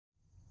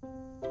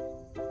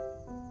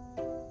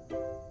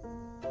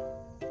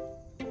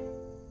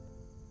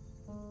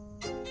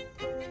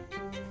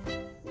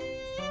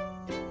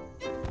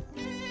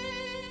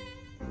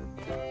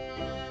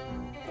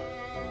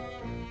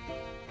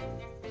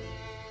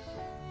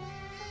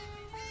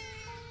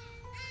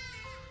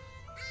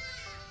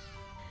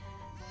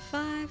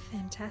5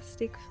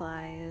 fantastic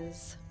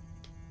flyers.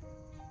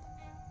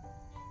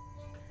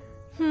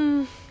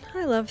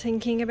 I love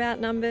thinking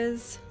about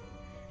numbers,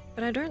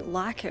 but I don't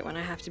like it when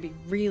I have to be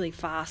really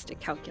fast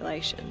at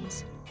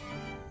calculations.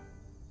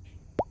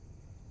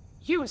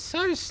 You were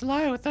so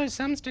slow with those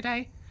sums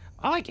today.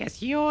 I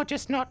guess you're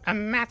just not a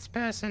maths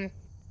person.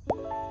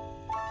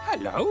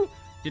 Hello?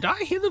 Did I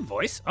hear the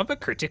voice of a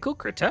critical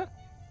critter?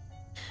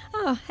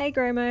 Oh, hey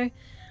Gromo.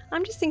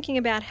 I'm just thinking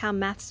about how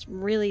maths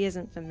really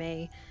isn't for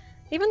me.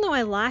 Even though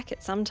I like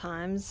it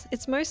sometimes,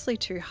 it's mostly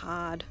too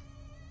hard.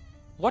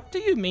 What do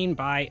you mean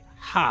by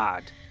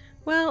hard?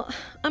 Well,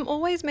 I'm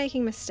always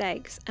making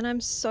mistakes, and I'm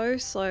so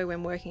slow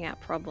when working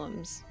out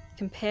problems,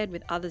 compared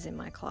with others in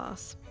my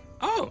class.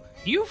 Oh,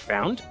 you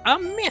found a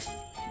myth.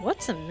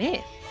 What's a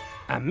myth?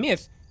 A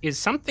myth is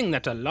something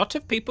that a lot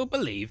of people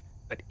believe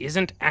but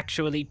isn't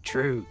actually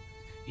true.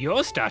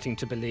 You're starting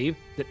to believe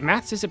that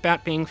maths is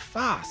about being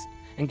fast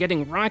and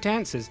getting right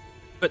answers,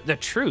 but the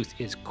truth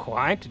is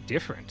quite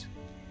different.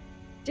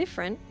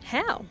 Different?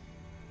 How?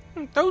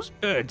 Those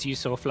birds you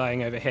saw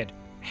flying overhead,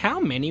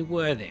 how many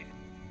were there?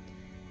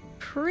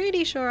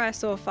 Pretty sure I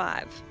saw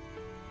 5.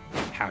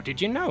 How did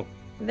you know?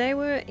 They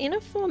were in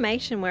a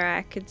formation where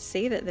I could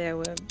see that there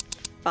were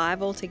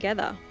 5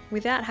 altogether,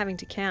 without having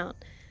to count.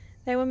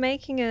 They were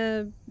making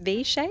a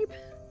V shape.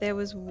 There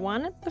was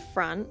 1 at the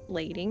front,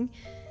 leading,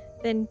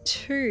 then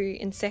 2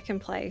 in second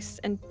place,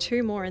 and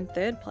 2 more in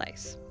third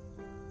place.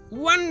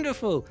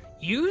 Wonderful!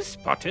 You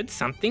spotted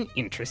something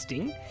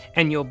interesting,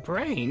 and your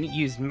brain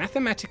used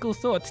mathematical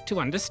thoughts to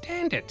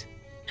understand it.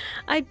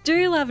 I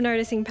do love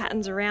noticing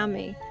patterns around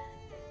me.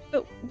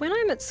 But when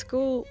I'm at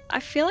school, I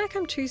feel like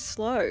I'm too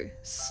slow,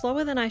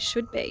 slower than I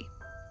should be.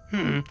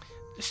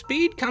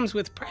 Speed comes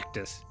with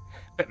practice,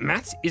 but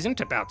maths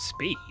isn't about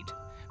speed.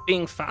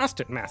 Being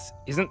fast at maths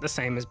isn't the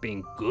same as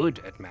being good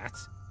at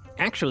maths.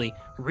 Actually,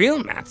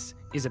 real maths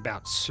is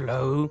about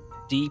slow,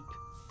 deep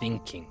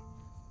thinking.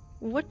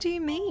 What do you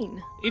mean?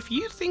 If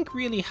you think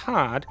really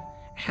hard,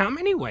 how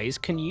many ways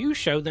can you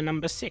show the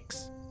number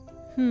 6?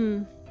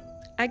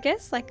 I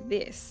guess like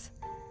this.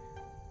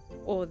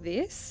 Or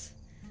this.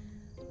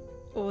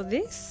 Or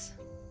this.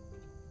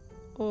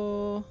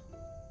 Or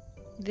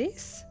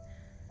this.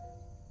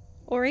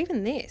 Or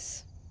even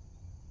this.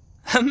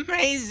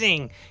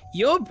 Amazing!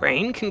 Your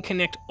brain can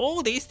connect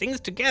all these things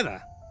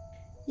together.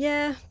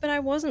 Yeah, but I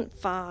wasn't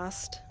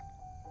fast.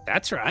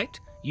 That's right.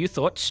 You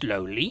thought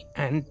slowly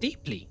and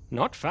deeply,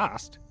 not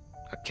fast.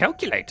 A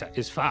calculator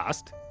is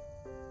fast.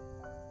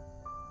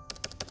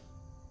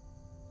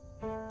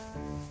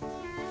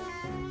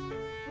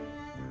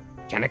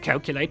 Can a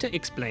calculator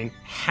explain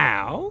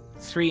how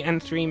 3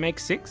 and 3 make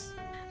 6?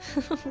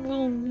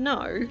 Well,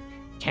 no.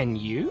 Can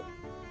you?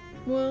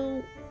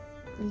 Well,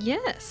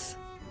 yes.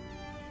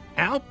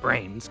 Our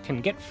brains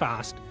can get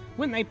fast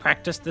when they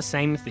practice the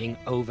same thing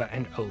over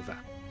and over.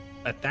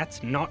 But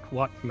that's not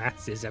what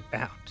maths is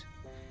about.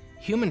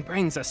 Human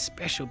brains are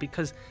special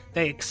because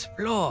they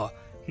explore,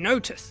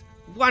 notice,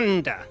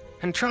 wonder,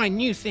 and try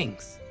new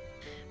things.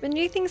 But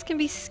new things can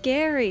be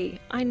scary.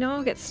 I know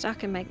I'll get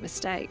stuck and make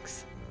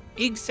mistakes.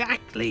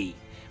 Exactly.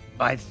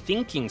 By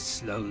thinking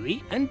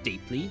slowly and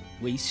deeply,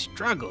 we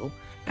struggle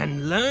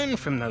and learn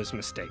from those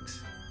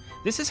mistakes.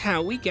 This is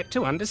how we get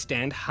to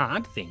understand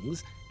hard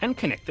things and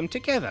connect them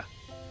together.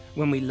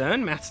 When we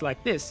learn maths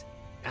like this,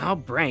 our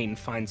brain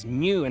finds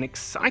new and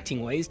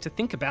exciting ways to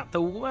think about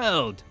the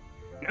world.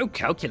 No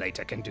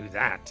calculator can do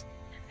that.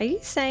 Are you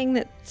saying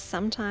that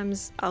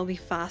sometimes I'll be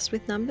fast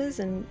with numbers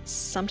and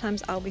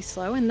sometimes I'll be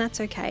slow and that's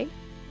okay?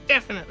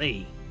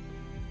 Definitely.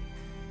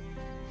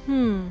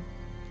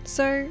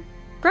 So,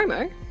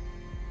 Gromo?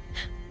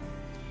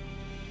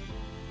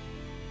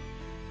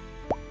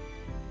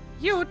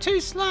 You're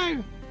too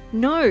slow.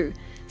 No,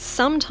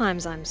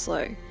 sometimes I'm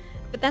slow,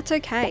 but that's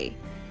okay.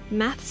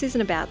 Maths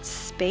isn't about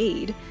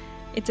speed,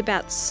 it's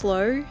about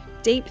slow,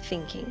 deep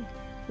thinking.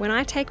 When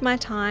I take my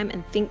time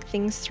and think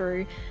things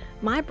through,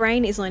 my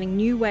brain is learning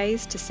new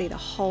ways to see the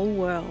whole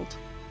world.